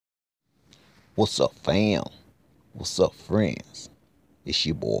What's up, fam? What's up, friends? It's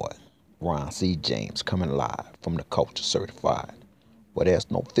your boy, Ron C. James, coming live from the Culture Certified, where there's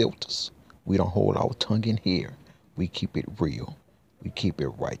no filters. We don't hold our tongue in here. We keep it real. We keep it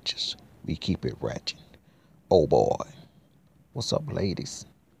righteous. We keep it ratchet. Oh boy. What's up, ladies?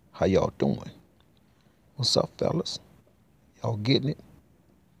 How y'all doing? What's up, fellas? Y'all getting it?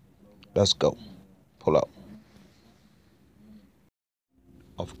 Let's go. Pull up.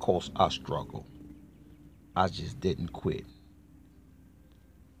 Of course, I struggled. I just didn't quit.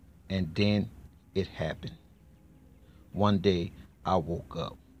 And then it happened. One day, I woke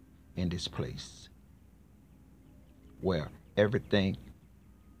up in this place where everything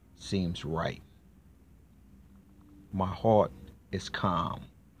seems right. My heart is calm.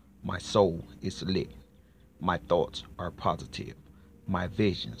 My soul is lit. My thoughts are positive. My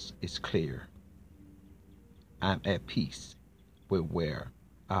visions is clear. I'm at peace with where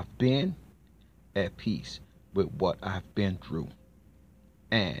I've been, at peace with what I've been through,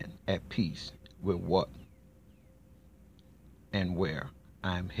 and at peace with what and where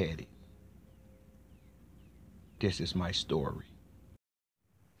I'm headed. This is my story.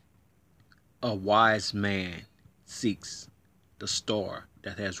 A wise man seeks the star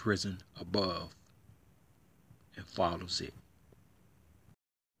that has risen above and follows it.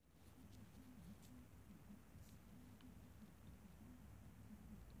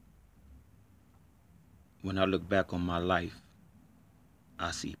 When I look back on my life,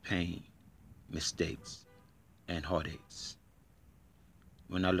 I see pain, mistakes, and heartaches.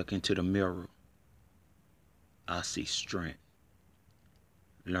 When I look into the mirror, I see strength,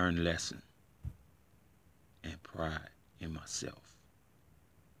 learn lesson, and pride in myself.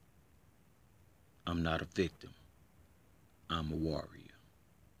 I'm not a victim. I'm a warrior.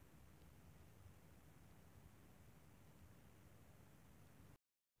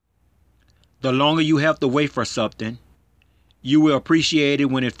 The longer you have to wait for something, you will appreciate it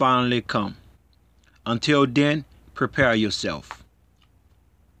when it finally comes. Until then, prepare yourself.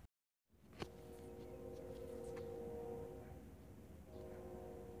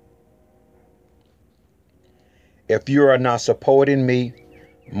 If you are not supporting me,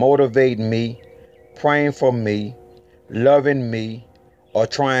 motivating me, praying for me, loving me, or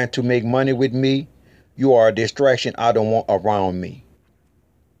trying to make money with me, you are a distraction I don't want around me.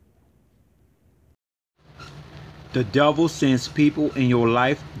 The devil sends people in your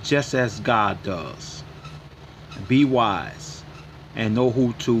life just as God does. Be wise and know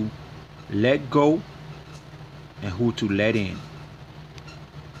who to let go and who to let in.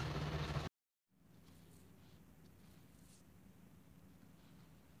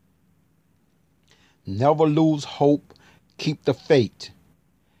 Never lose hope. Keep the faith.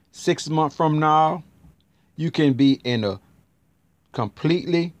 6 months from now, you can be in a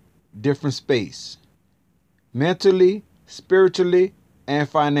completely different space. Mentally, spiritually, and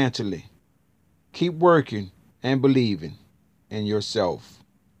financially. Keep working and believing in yourself.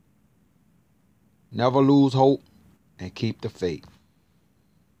 Never lose hope and keep the faith.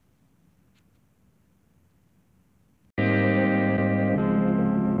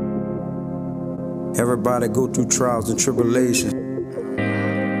 Everybody go through trials and tribulations.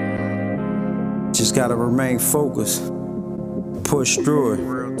 Just gotta remain focused. Push through it.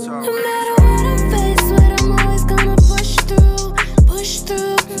 No matter what I'm faced with, I'm always gonna push through, push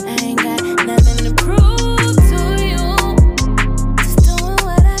through. I ain't got nothing to prove to you. Just doing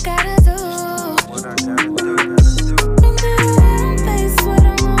what I gotta do. No matter what I'm faced with,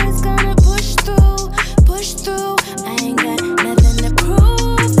 I'm always gonna push through, push through. I ain't got nothing to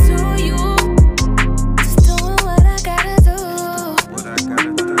prove to you. Just doing what I gotta do.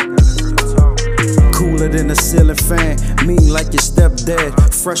 Cooler than a ceiling fan, mean like your stepdad,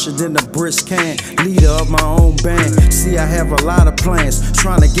 fresher than a brisk can, leader of my own band. See, I have a lot of plans,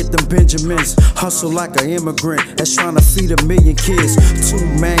 trying to get them Benjamins, hustle like an immigrant that's trying to feed 1 million kids.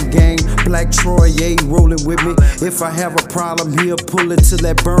 2-man gang, Black Troy, rolling with me. If I have a problem, he'll pull it till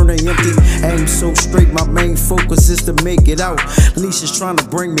that burner empty. Aim so straight, my main focus is to make it out. Leasha's trying to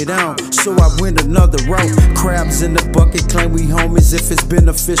bring me down, so I went another route. Crabs in the bucket, claim we homies if it's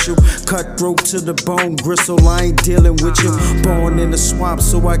beneficial. Cutthroat to the bone, gristle, I ain't dealing with you. Born in the swamp,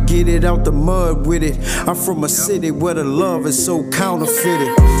 so I get it out the mud with it. I'm from a city where the love is so counterfeited.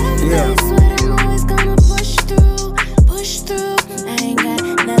 Yeah. I'm always gonna push through, push through. I ain't got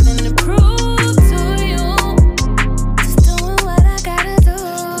nothing to prove to you. Just doing what I gotta do.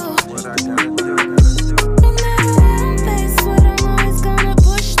 No matter what I'm faced with, I'm always gonna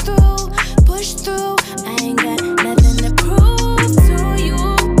push through, push through. I ain't got nothing to prove to you.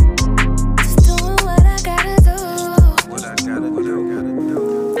 Just doing what I gotta do.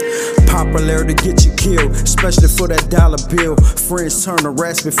 Popularity get you killed, especially for that dollar bill. Friends turn to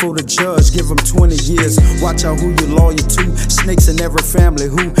rats before the judge, give them 20 years. Watch out who you loyal to. Snakes in every family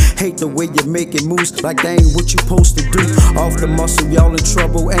who hate the way you making moves like they ain't what you supposed to do. Off the muscle, y'all in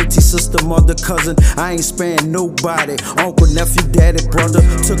trouble. Auntie, sister, mother, cousin, I ain't sparing nobody. Uncle, nephew, daddy, brother.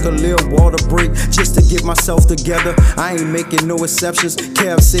 Took a little water break just to get myself together. I ain't making no exceptions.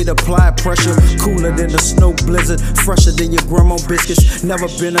 Kev said apply pressure. Cooler than the snow blizzard, fresher than your grandma biscuits. Never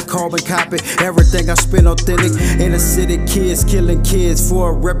been a carbon copy. Everything I spend authentic. Inner city kids killing kids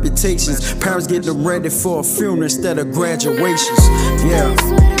for reputations. Parents getting ready for a funeral instead of graduations. Yeah. That's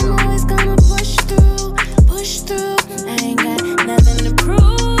what I'm always gonna push through, push through. I ain't got nothing to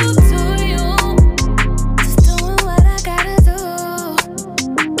prove to you. Just doing what I gotta do.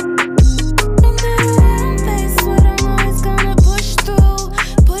 No matter what I'm faced with, I'm always gonna push through,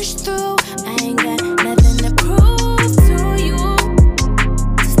 push through. I ain't got nothing to prove to you.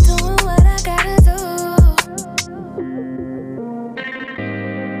 Just doing what I gotta do.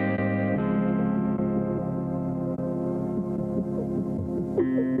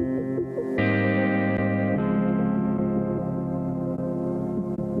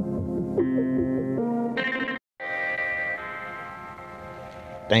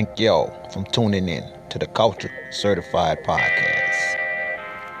 Thank y'all for tuning in to the Culture Certified Podcast.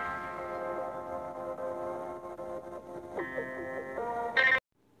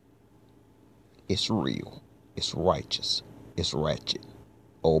 It's real, it's righteous, it's ratchet.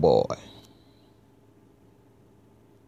 Oh boy.